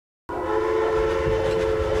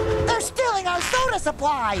soda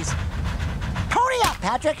supplies! Hurry up,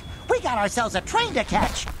 Patrick! We got ourselves a train to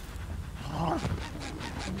catch!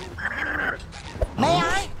 May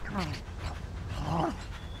I?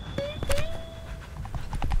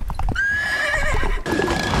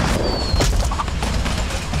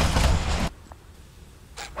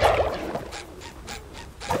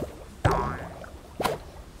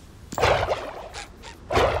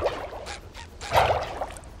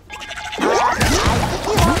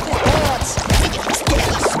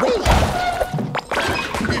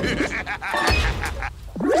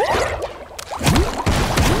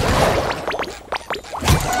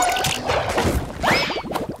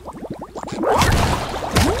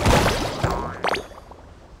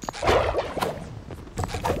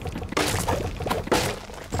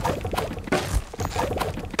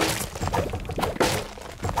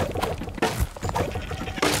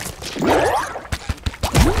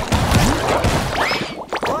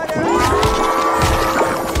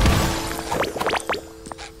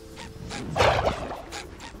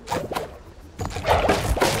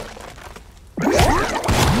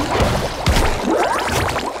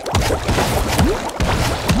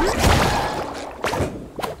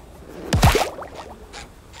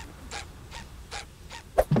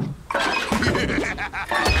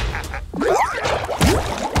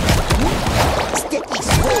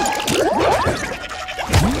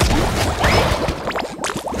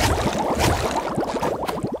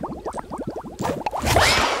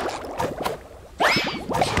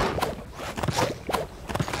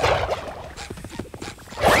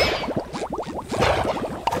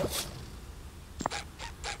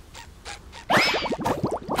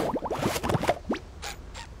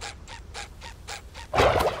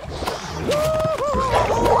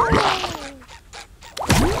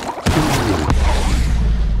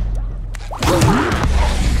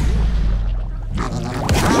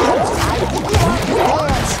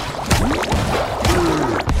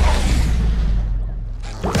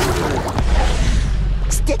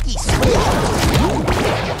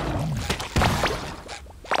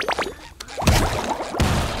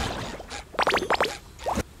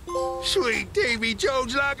 Sweet Davy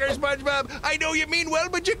Jones locker, SpongeBob. I know you mean well,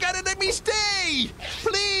 but you gotta let me stay.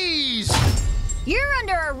 Please. You're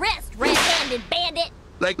under arrest, red-handed bandit.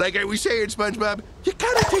 Like I was saying, SpongeBob, you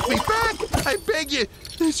gotta take me back. I beg you.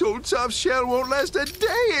 This old soft shell won't last a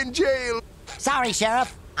day in jail. Sorry,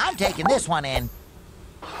 Sheriff. I'm taking this one in.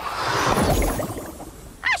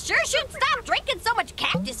 I sure should stop drinking so much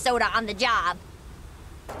cactus soda on the job.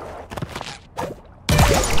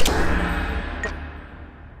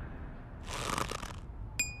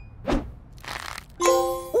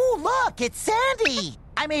 Ooh, look, it's Sandy.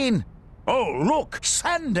 I mean, oh, look,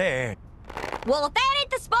 Sandy. Well, if that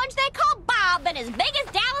ain't the sponge they call Bob and his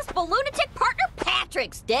biggest Dallas lunatic partner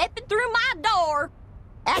Patrick stepping through my door.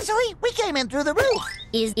 actually, we came in through the roof.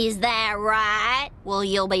 Is that right? Well,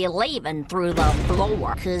 you'll be leaving through the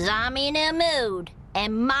floor, 'cause I'm in a mood,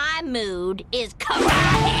 and my mood is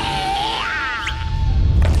karate.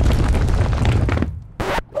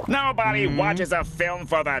 Nobody watches a film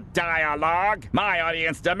for the dialogue. My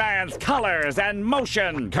audience demands colors and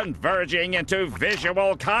motion converging into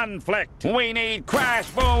visual conflict. We need crash,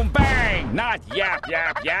 boom, bang, not yap,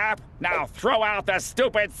 yap, yap. Now throw out the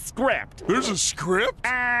stupid script. There's a script?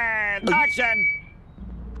 And action!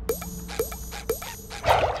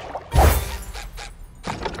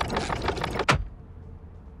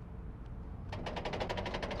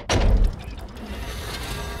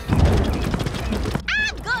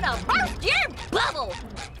 Burst your bubble!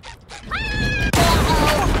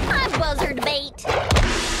 Uh-oh, I'm buzzard bait.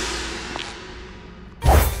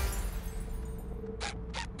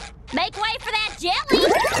 Make way for that jelly!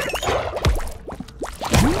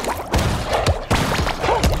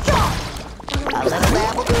 A little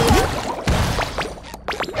dabble do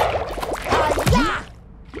yeah!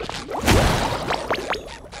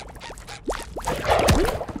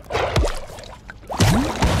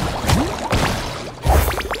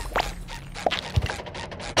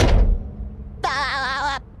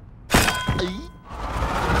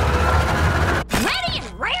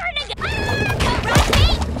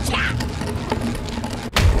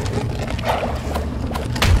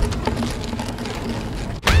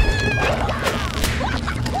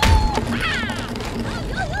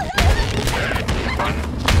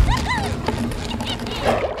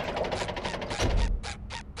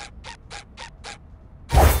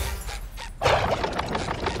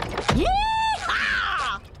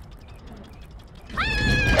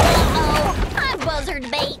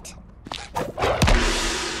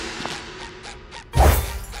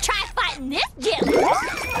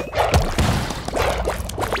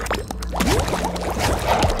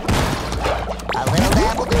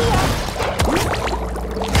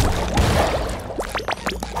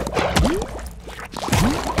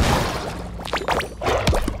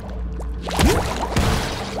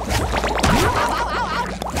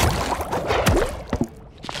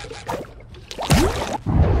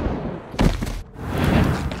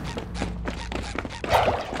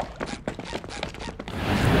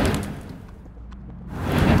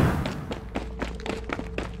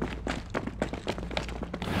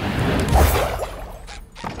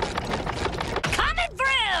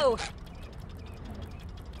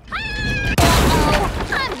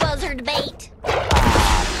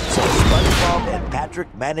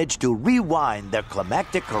 Patrick managed to rewind their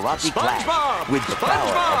climactic karate clash SpongeBob! with the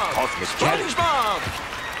power of cosmic cannon. SpongeBob!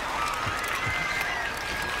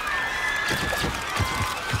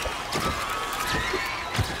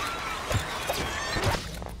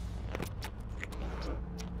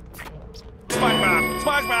 SpongeBob!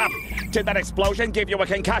 SpongeBob! Did that explosion give you a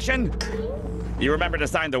concussion? You remember to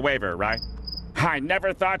sign the waiver, right? I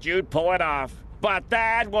never thought you'd pull it off. But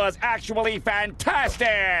that was actually fantastic!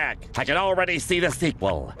 I can already see the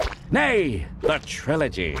sequel. Nay, the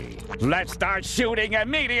trilogy. Let's start shooting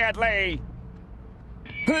immediately!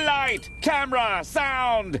 Light, camera,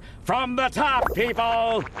 sound! From the top,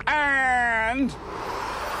 people! And...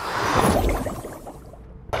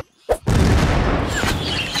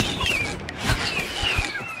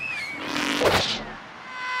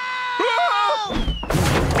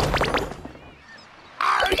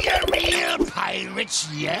 Are you real pirates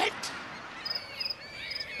yet?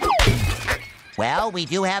 Well, we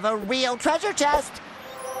do have a real treasure chest.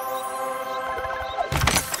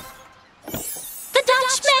 The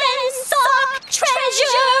Dutchman sought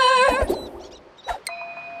treasure!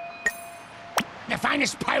 The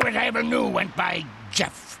finest pirate I ever knew went by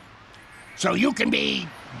Jeff. So you can be,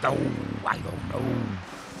 oh, I don't know,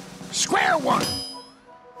 Square One.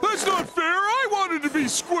 That's not fair! I wanted to be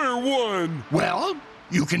Square One! Well,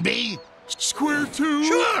 you can be... Square Two?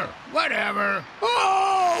 Sure, whatever.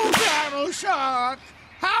 Oh, Battle Shark,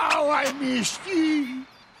 how I missed you.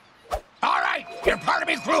 All right, you're part of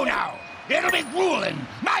my crew now. It'll be grueling,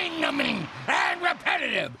 mind-numbing, and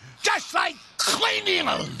repetitive, just like cleaning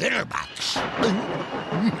a litter box.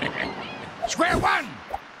 Square One,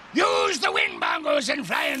 use the wind bongos and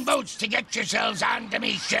flying boats to get yourselves onto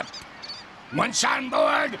me ship. Once on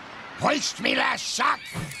board, hoist me last sock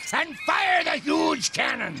and fire the huge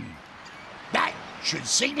cannon. That should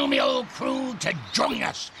signal me old crew to join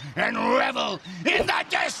us and revel in the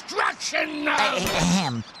destruction of...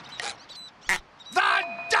 The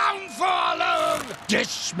downfall of...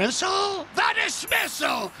 Dismissal? The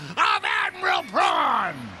dismissal of Admiral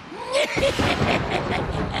Prawn!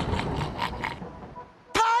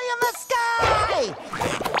 Pie in the sky!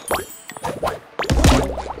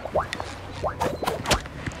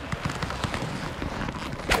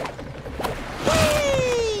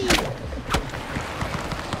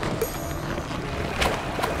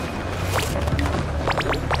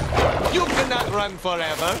 You cannot run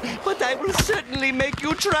forever, but I will certainly make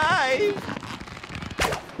you try.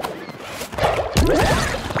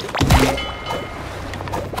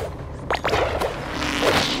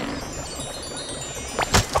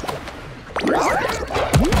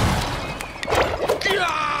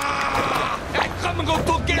 I'm coming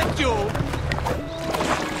to get you.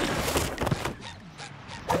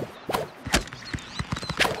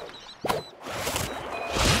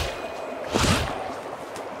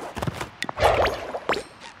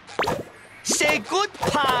 Say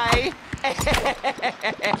goodbye.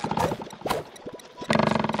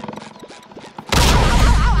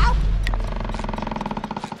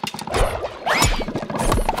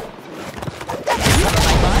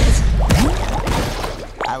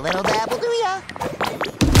 A little dab will do ya.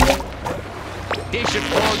 They should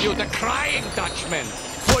call you the Crying Dutchman,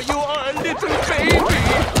 for you are a little baby.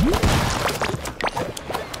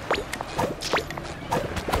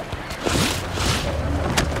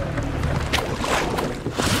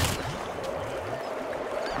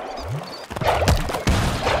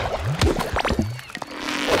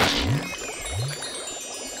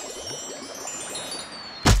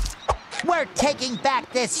 We're taking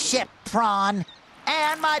back this ship, Prawn.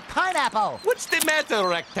 And my pineapple. What's the matter,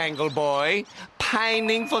 Rectangle Boy?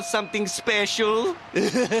 Pining for something special?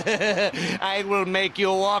 I will make you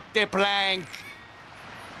walk the plank.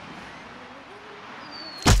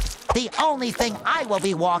 The only thing I will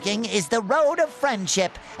be walking is the road of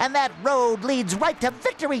friendship, and that road leads right to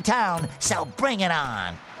Victory Town, so bring it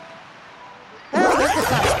on. Well, this is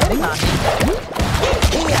not spitting on me.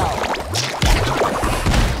 Heel.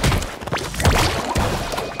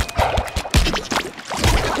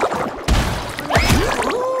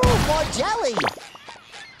 Jelly!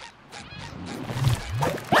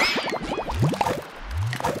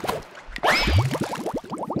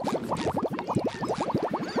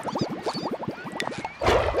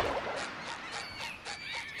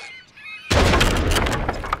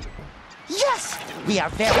 Yes! We are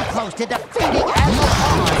very close to defeating Admiral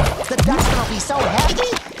Prawn. The Dutchman will be so happy,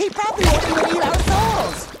 he probably won't even eat our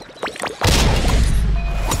souls.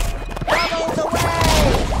 Bubbles away!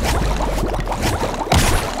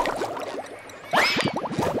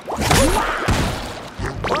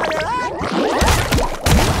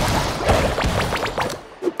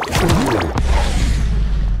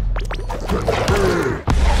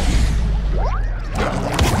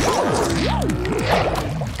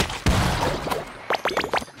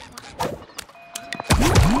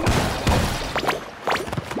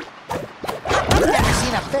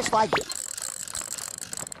 fish like...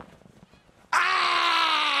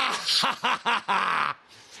 Ah! Ha ha ha ha!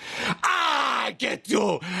 Ah! I get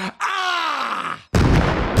you! Ah!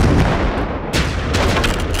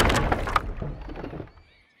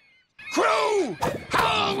 Crew,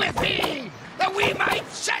 howl with me, that we might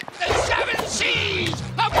set the 7 seas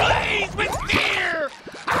ablaze with fear!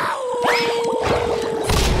 Ow!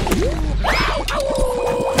 Ow!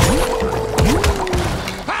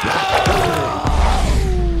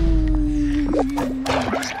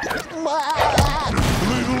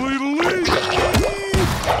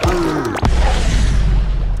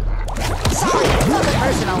 Sorry, nothing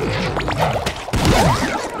personal.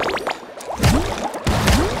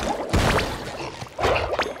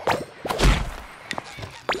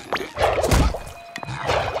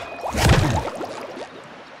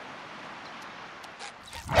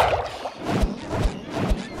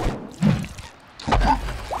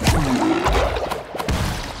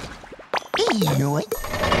 Yoink.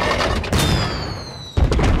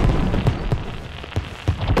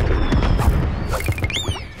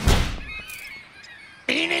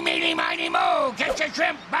 Eeny, meeny, miny, mo, catch a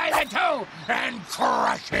shrimp by the toe and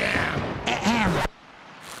crush him. Ahem.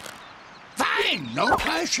 Fine, no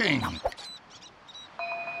pushing.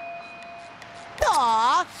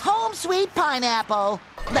 Aw, home sweet pineapple.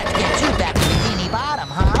 Let's get you back to Bikini Bottom,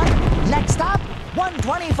 huh? Next stop,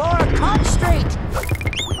 124 Conch Street.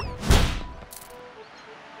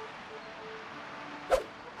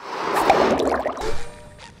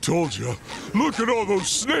 Told ya. Look at all those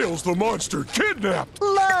snails the monster kidnapped.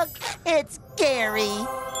 Look, it's Gary.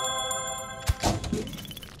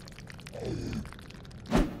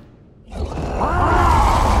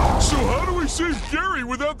 So how do we save Gary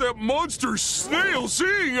without that monster snail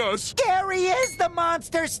seeing us? Gary is the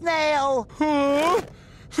monster snail. Huh?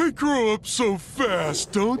 They grow up so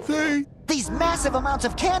fast, don't they? These massive amounts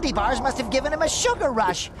of candy bars must have given him a sugar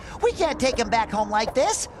rush. We can't take him back home like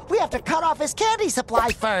this. We have to cut off his candy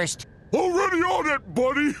supply first. Already on it,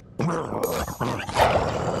 buddy.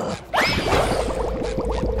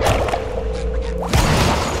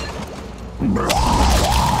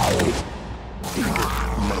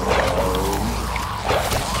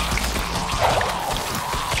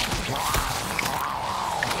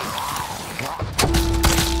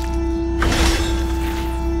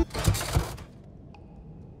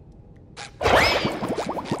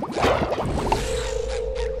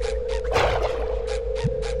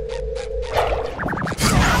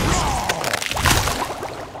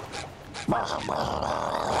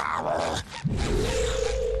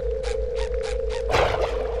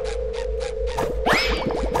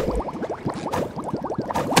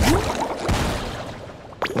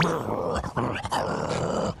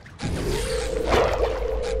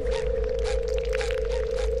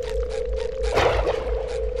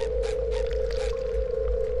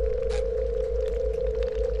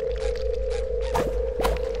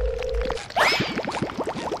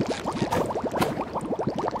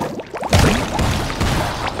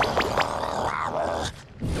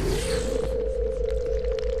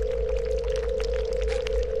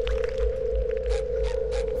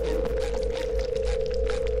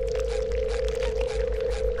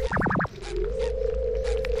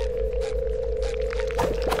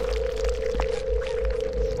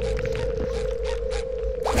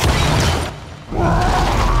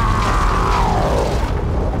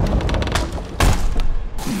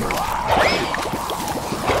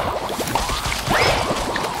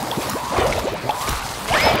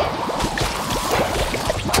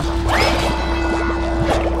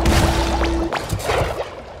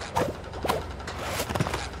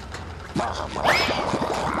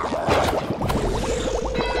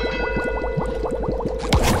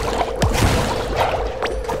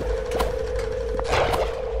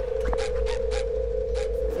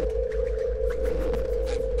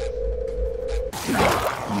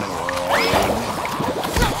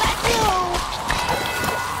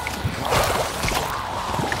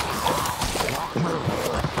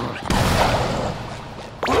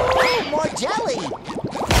 More jelly.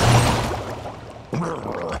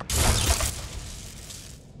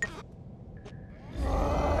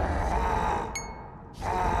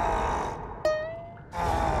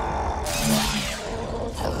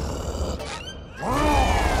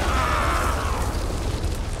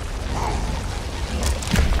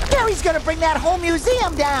 Gary's gonna bring that whole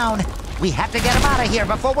museum down. We have to get him out of here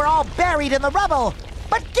before we're all buried in the rubble.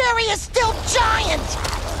 But Gary is still giant.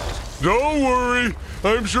 Don't worry.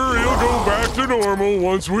 I'm sure he'll go back to normal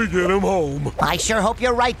once we get him home. I sure hope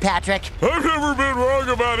you're right, Patrick. I've never been wrong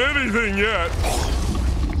about anything yet.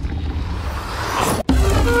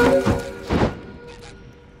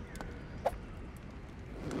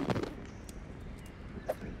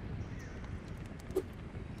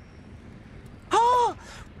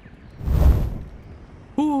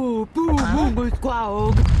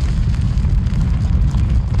 Squaog.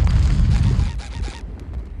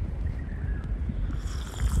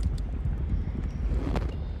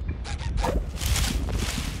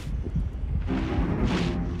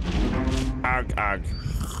 Ugh, ugh.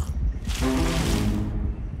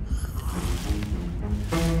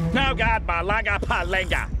 No God, Malanga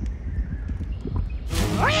Palenga.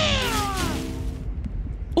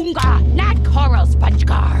 Unga, not coral,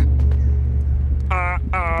 Spongegar.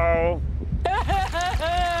 Uh-oh.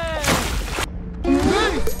 Me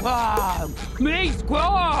Squog! Me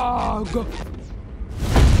Squog!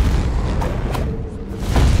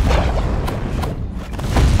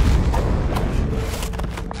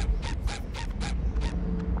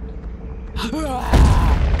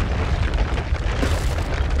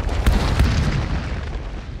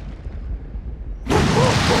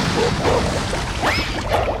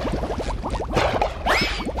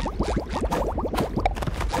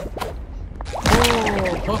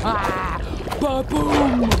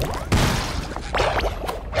 Ba-boom!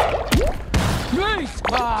 Me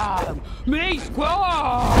Squog! Me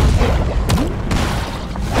Squog!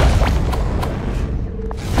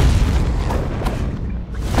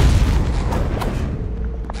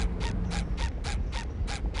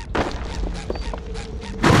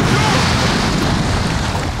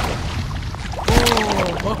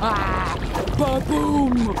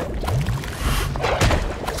 Ba-boom!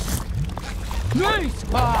 Me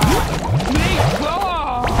Squog! Me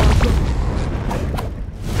Squog!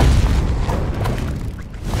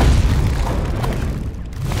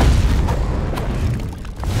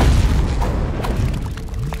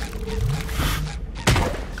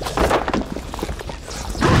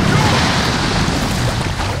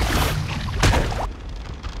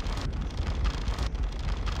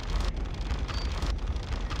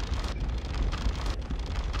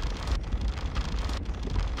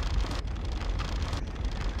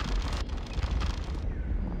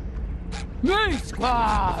 Me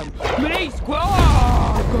Squog! Me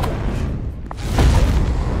Squog!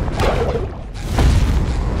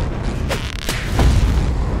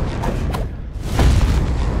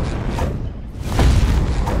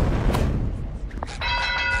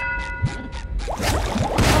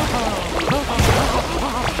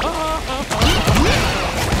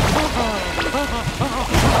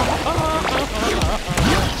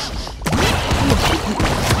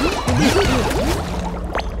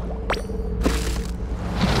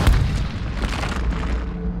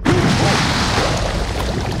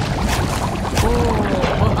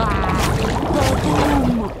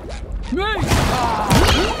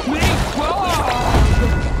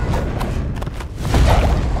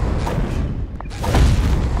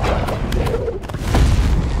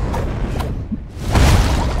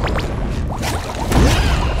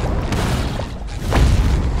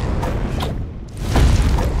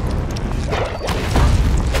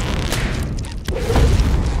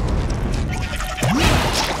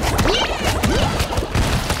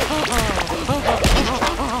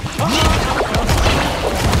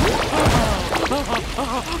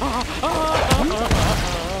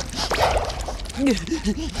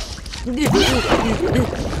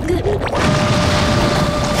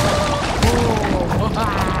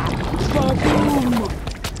 Ba-boom!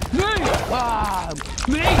 Me Squog!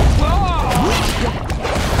 Me Squog!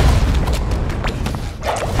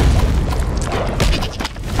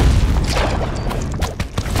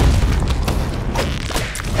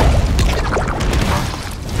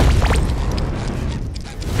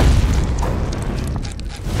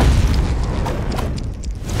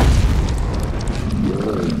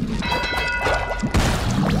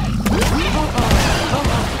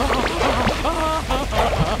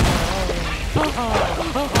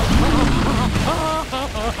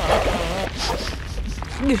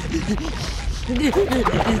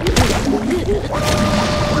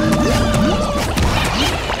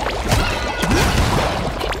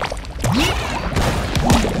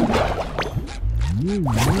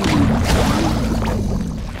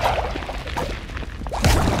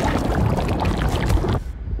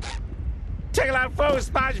 Taylor-foo,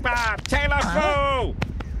 SpongeBob! Taylor-foo!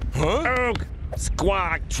 Huh? Oog!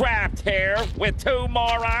 Squawk trapped here with two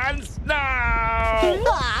morons? No!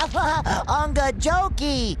 Unga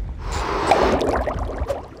jokey.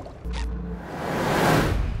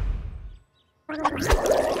 A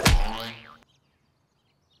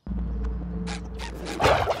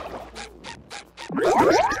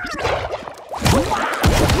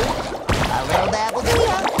little dabble do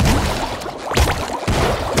ya?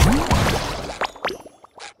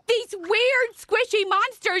 These weird, squishy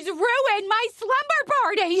monsters ruined my slumber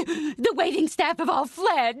party! The waiting staff have all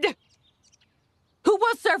fled. Who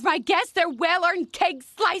will serve my guests their well-earned cake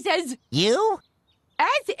slices? You? As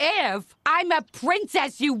if I'm a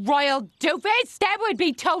princess, you royal doofus! That would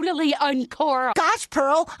be totally uncool. Gosh,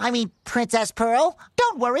 Pearl, I mean Princess Pearl,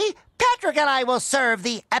 don't worry. Patrick and I will serve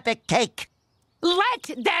the epic cake.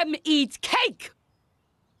 Let them eat cake!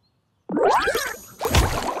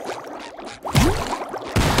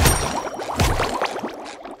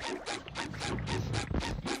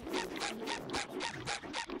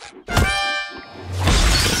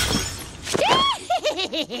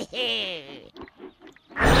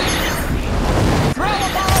 Throw a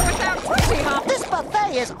ball without twitching, huh? This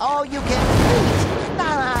buffet is all you can eat.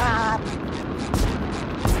 Nah.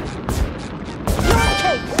 Your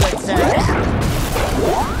cake, good sir.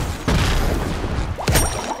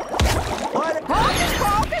 Focus,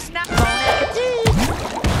 focus, now. Bon appetit.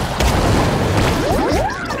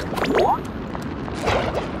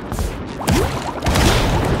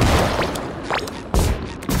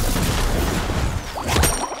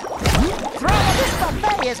 This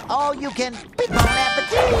buffet is all you can be. Bon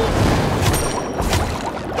appetit.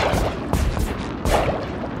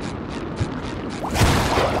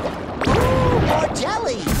 Ooh, more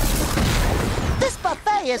jelly. This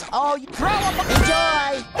buffet is all you throw up.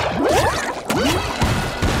 Enjoy.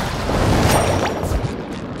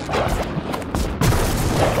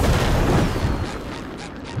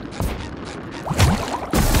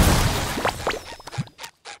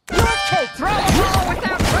 Your cake. Throw a ball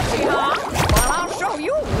without twitching, huh? Well, I'll show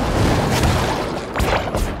you.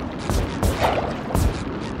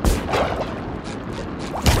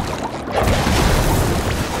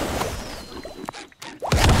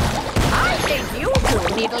 I think you two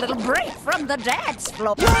need a little break from the dance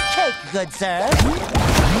floor. Your cake, good sir.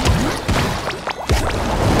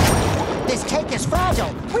 This cake is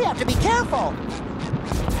fragile. We have to be careful.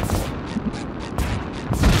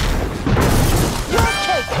 Your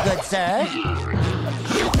cake, good sir.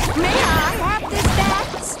 May I have this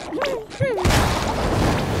dance?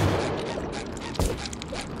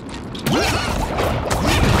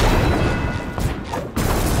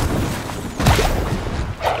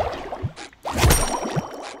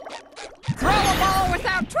 Throw a ball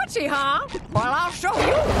without twitchy, huh? Well, I'll show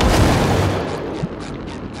you.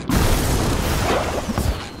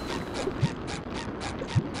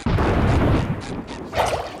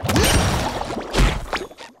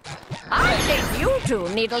 I think you two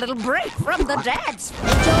need a little break from the dance.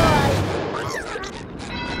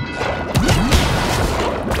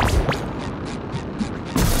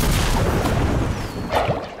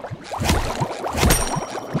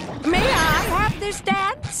 May I have this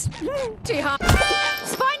dance?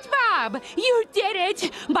 SpongeBob, you did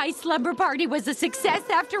it! My slumber party was a success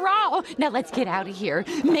after all. Now let's get out of here.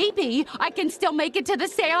 Maybe I can still make it to the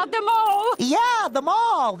sale at the mall. Yeah, the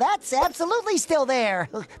mall. That's absolutely still there.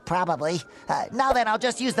 Probably. Now then, I'll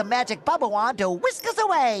just use the magic bubble wand to whisk us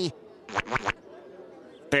away.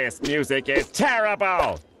 This music is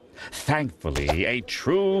terrible! Thankfully, a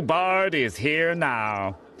true bard is here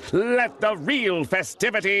now. Let the real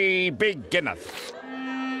festivity beginneth.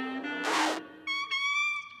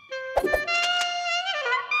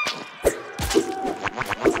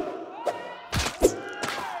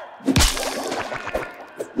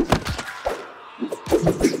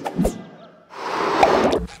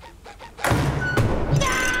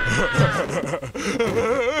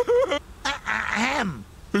 Ahem.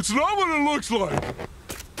 It's not what it looks like.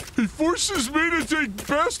 He forces me to take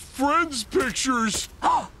best friends pictures.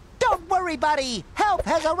 Don't worry, buddy. Help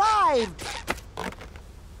has arrived.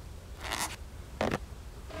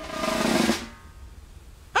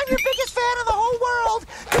 I'm your biggest fan in the whole world.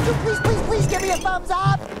 Could you please give me a thumbs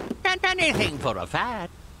up? And anything for a fat.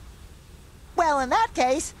 Well, in that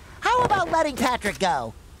case, how about letting Patrick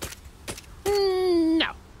go?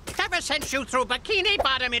 No. Ever since you threw Bikini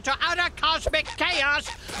Bottom into utter cosmic chaos,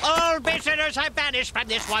 all visitors have vanished from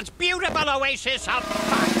this once beautiful oasis of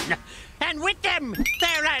fun. And with them,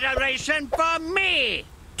 their adoration for me.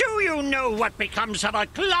 Do you know what becomes of a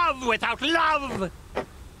glove without love?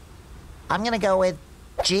 I'm gonna go with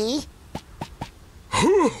G.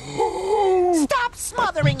 Stop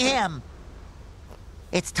smothering him!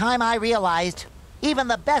 It's time I realized even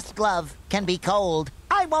the best glove can be cold.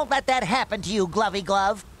 I won't let that happen to you, Glovey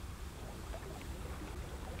Glove.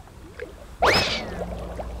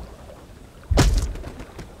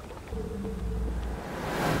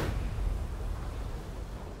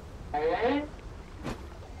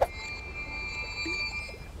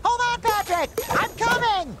 Hold on, Patrick! I'm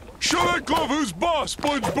coming! Show that glove who's boss,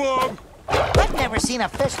 SpongeBob. I've never seen a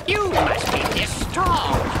fish You must be this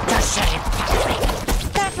strong. to shave, Patrick.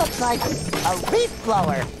 That looks like a reef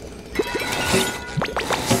blower.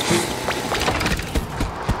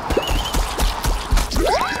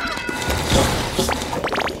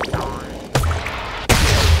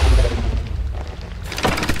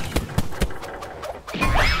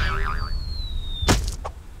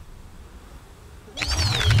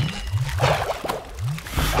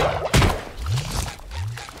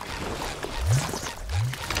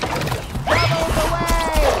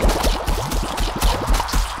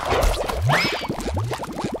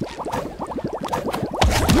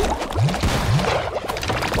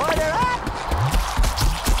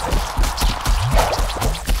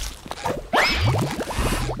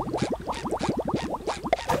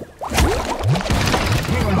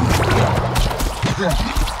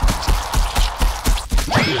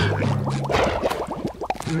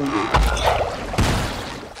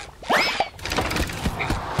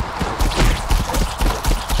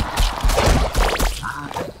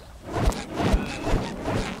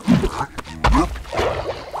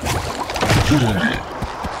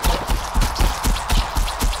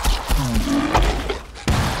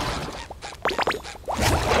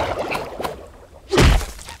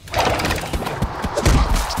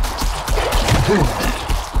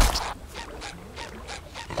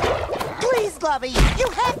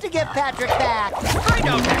 Patrick back. I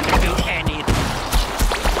don't have to do anything.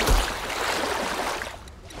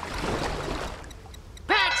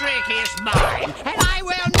 Patrick is mine, and I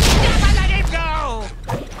will never let him go!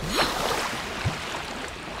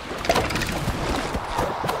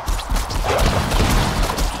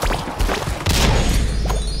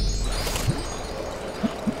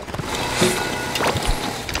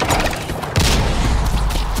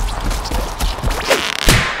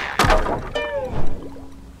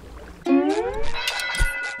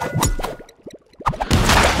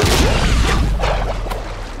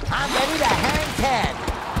 I'm ready to hang 10.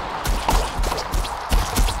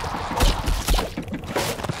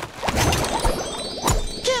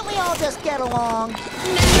 Can't we all just get along?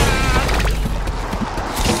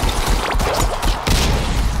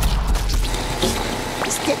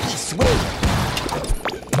 Sticky sweet.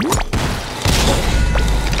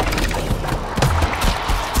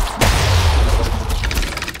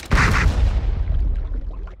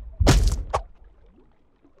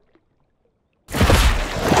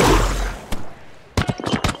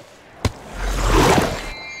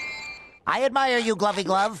 I admire you, Glovey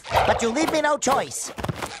Glove, but you leave me no choice.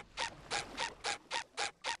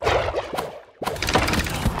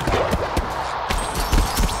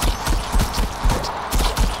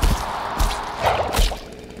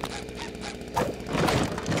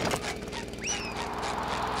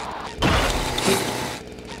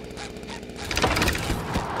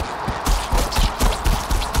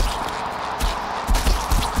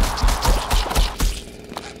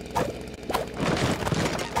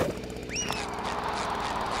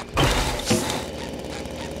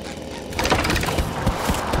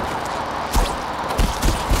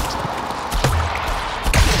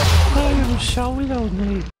 So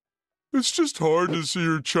lonely. It's just hard to see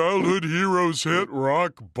your childhood heroes hit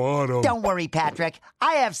rock bottom. Don't worry, Patrick.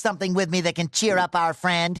 I have something with me that can cheer up our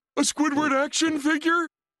friend. A Squidward action figure?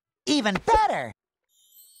 Even better!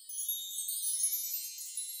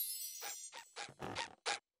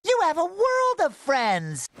 You have a world of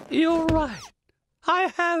friends! You're right.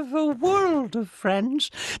 I have a world of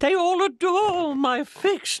friends. They all adore my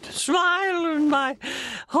fixed smile and my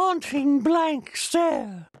haunting blank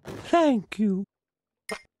stare. Thank you.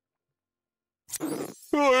 I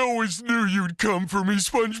always knew you'd come for me,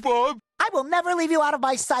 SpongeBob. I will never leave you out of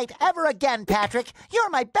my sight ever again, Patrick. You're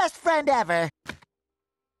my best friend ever.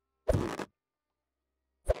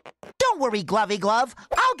 Don't worry, Glovey Glove.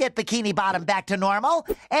 I'll get Bikini Bottom back to normal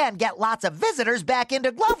and get lots of visitors back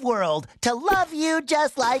into Glove World to love you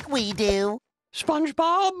just like we do.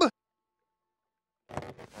 SpongeBob?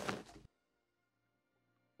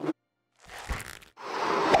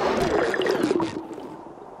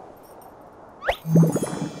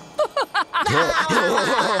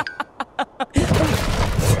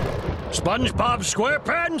 SpongeBob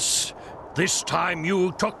Squarepants, this time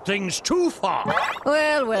you took things too far.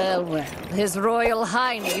 Well, well, well. His Royal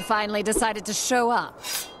Highness finally decided to show up.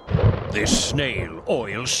 This snail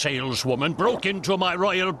oil saleswoman broke into my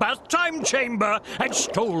royal bath time chamber and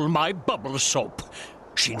stole my bubble soap.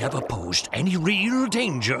 She never posed any real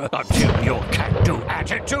danger until your can-do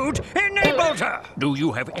attitude enabled her. Do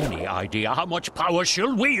you have any idea how much power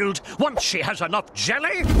she'll wield once she has enough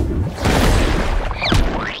jelly?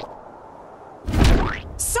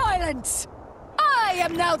 Silence! I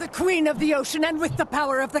am now the queen of the ocean, and with the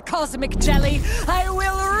power of the cosmic jelly, I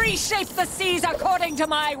will reshape the seas according to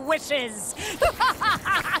my wishes.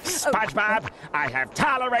 SpongeBob, I have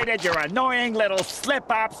tolerated your annoying little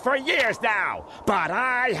slip-ups for years now, but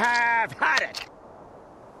I have had it.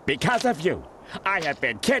 Because of you, I have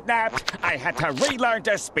been kidnapped, I had to relearn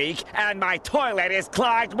to speak, and my toilet is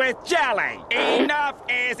clogged with jelly. Enough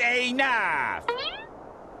is enough.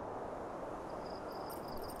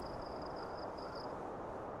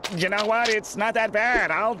 You know what? It's not that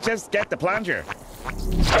bad. I'll just get the plunger.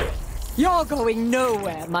 You're going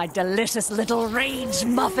nowhere, my delicious little rage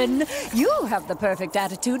muffin. You have the perfect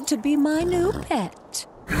attitude to be my new pet.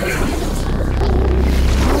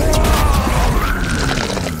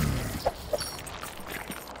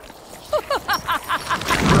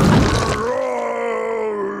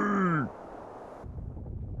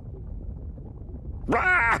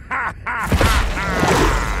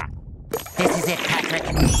 This is it, Patrick.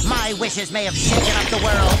 My wishes may have shaken up the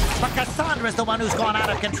world, but Cassandra's the one who's gone out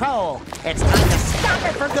of control. It's time to stop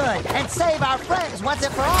it for good and save our friends once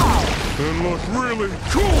and for all. And look really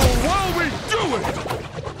cool while we do it!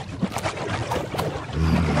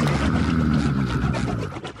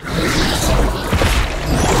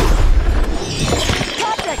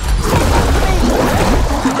 Patrick!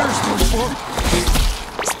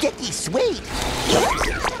 Sticky sweet! Sticky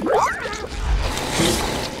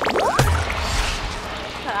sweet!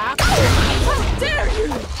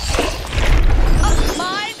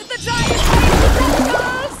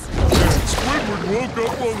 woke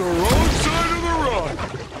up on the wrong side of the rock.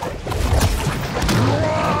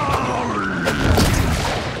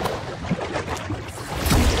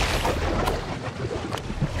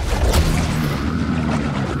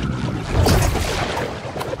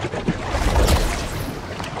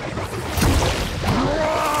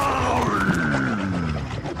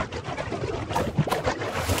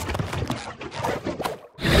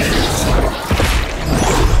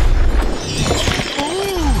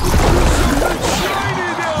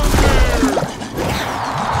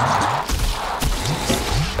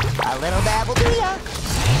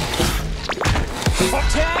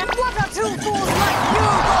 And what are two fools like you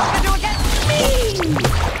going to do against me?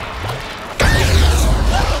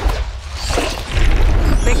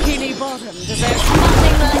 Bikini Bottom deserves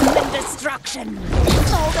nothing less than destruction.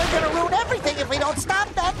 Oh, they're gonna ruin everything if we don't stop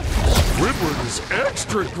them. Squidward is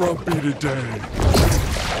extra grumpy today.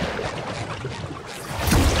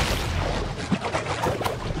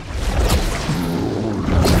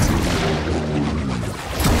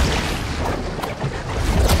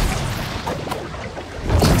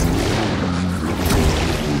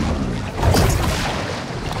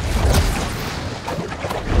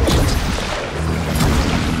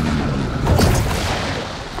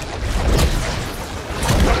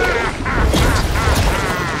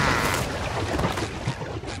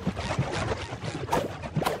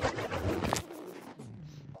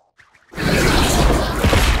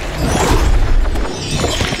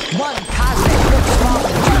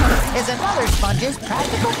 Is another sponge's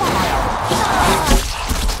practical file.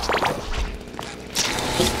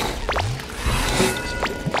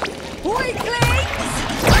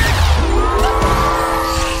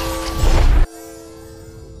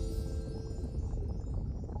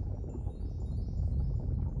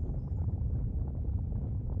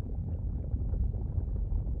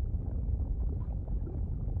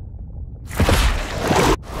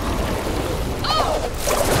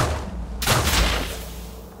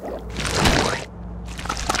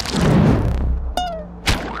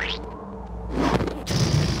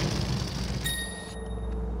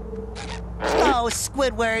 Oh,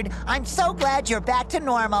 Squidward, I'm so glad you're back to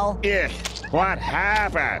normal. Ugh, what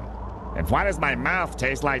happened? And why does my mouth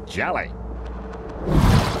taste like jelly?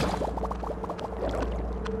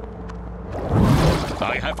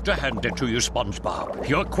 I have to hand it to you, Spongebob.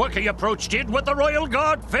 Your quirky approach did what the Royal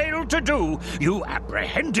Guard failed to do. You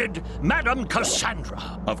apprehended Madame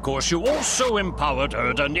Cassandra. Of course, you also empowered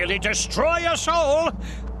her to nearly destroy us all.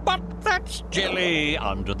 But that's jelly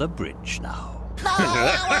under the bridge now.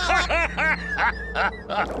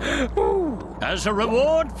 As a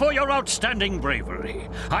reward for your outstanding bravery,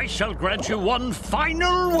 I shall grant you one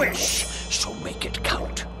final wish, so make it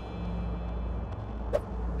count.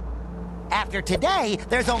 After today,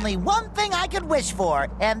 there's only one thing I could wish for,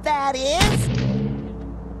 and that is...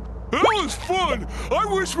 That was fun! I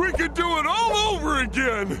wish we could do it all over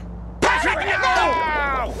again!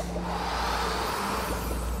 No!